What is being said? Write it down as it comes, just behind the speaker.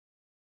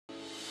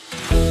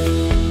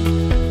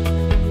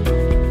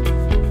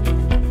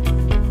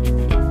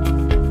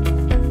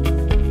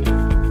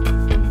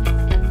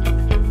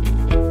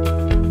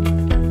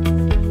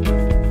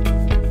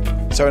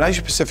So in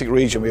Asia Pacific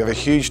region we have a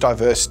huge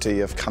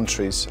diversity of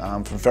countries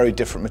from very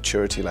different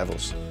maturity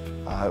levels.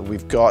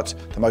 We've got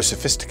the most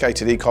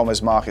sophisticated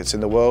e-commerce markets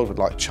in the world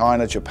like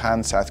China,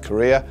 Japan, South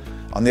Korea.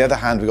 On the other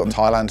hand, we've got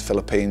Thailand,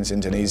 Philippines,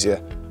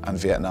 Indonesia and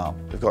Vietnam.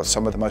 We've got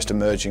some of the most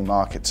emerging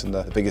markets and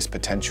the biggest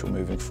potential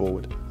moving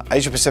forward.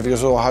 Asia Pacific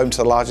is also home to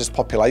the largest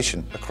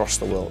population across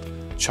the world.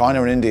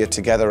 China and India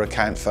together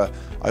account for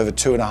over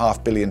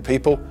 2.5 billion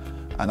people,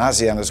 and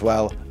ASEAN as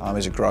well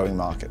is a growing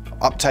market.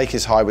 Uptake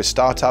is high with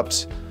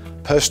startups,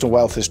 personal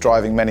wealth is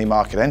driving many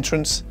market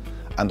entrants,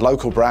 and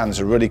local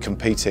brands are really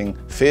competing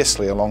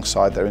fiercely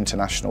alongside their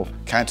international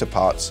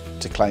counterparts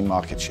to claim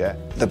market share.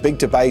 The big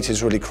debate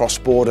is really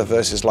cross-border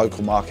versus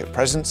local market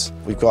presence.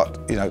 We've got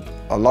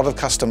a lot of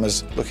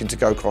customers looking to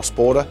go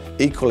cross-border,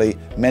 equally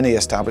many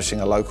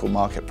establishing a local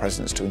market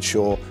presence to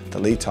ensure the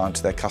lead time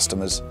to their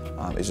customers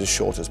is as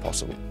short as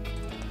possible.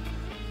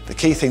 The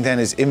key thing then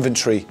is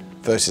inventory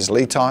versus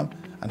lead time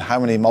and how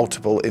many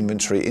multiple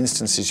inventory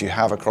instances you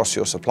have across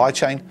your supply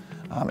chain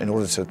in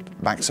order to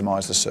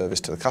maximise the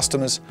service to the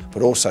customers,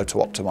 but also to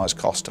optimise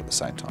cost at the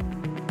same time.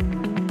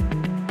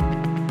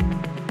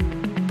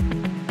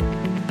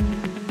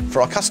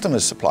 For our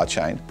customers' supply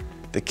chain,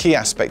 the key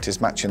aspect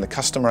is matching the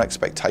customer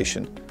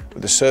expectation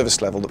with the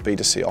service level that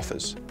B2C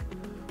offers.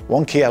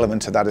 One key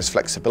element of that is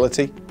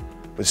flexibility.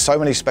 With so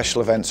many special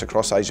events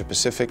across Asia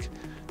Pacific,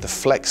 the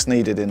flex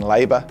needed in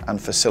labour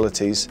and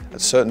facilities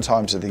at certain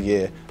times of the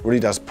year really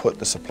does put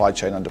the supply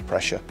chain under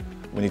pressure.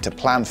 We need to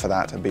plan for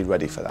that and be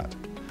ready for that.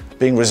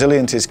 Being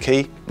resilient is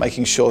key,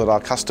 making sure that our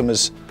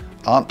customers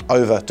aren't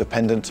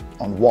over-dependent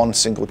on one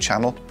single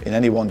channel in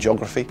any one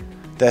geography.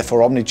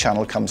 Therefore,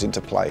 omni-channel comes into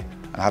play,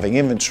 and having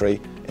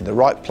inventory in the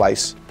right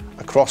place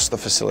across the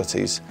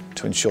facilities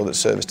to ensure that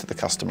service to the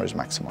customer is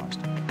maximised.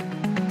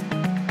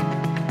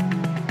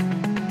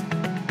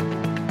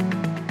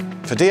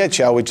 For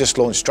DHL, we just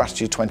launched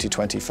Strategy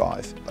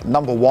 2025.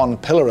 Number one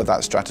pillar of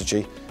that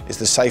strategy is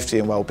the safety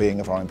and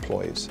well-being of our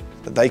employees.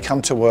 That they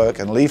come to work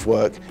and leave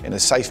work in a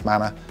safe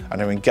manner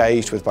and are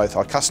engaged with both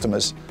our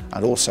customers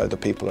and also the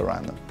people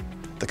around them.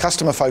 The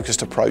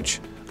customer-focused approach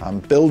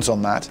builds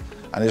on that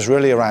and is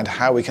really around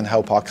how we can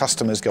help our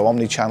customers go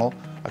omni-channel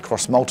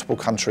across multiple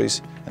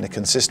countries in a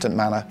consistent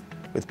manner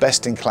with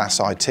best-in-class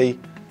IT,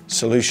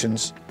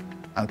 solutions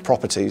and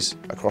properties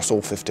across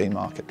all 15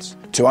 markets.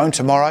 To own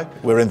tomorrow,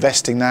 we're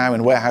investing now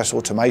in warehouse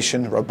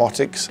automation,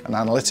 robotics and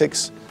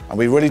analytics, and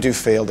we really do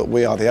feel that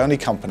we are the only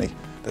company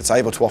that's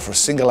able to offer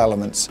single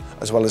elements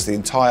as well as the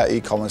entire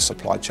e-commerce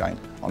supply chain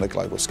on a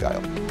global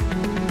scale.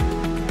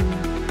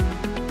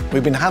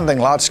 We've been handling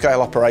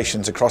large-scale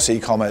operations across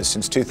e-commerce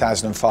since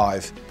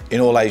 2005 in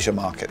all Asia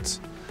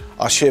markets.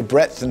 Our sheer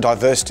breadth and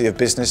diversity of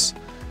business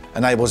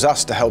enables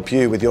us to help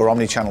you with your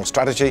omni-channel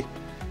strategy.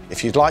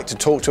 If you'd like to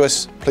talk to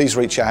us, please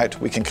reach out,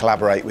 we can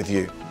collaborate with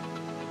you.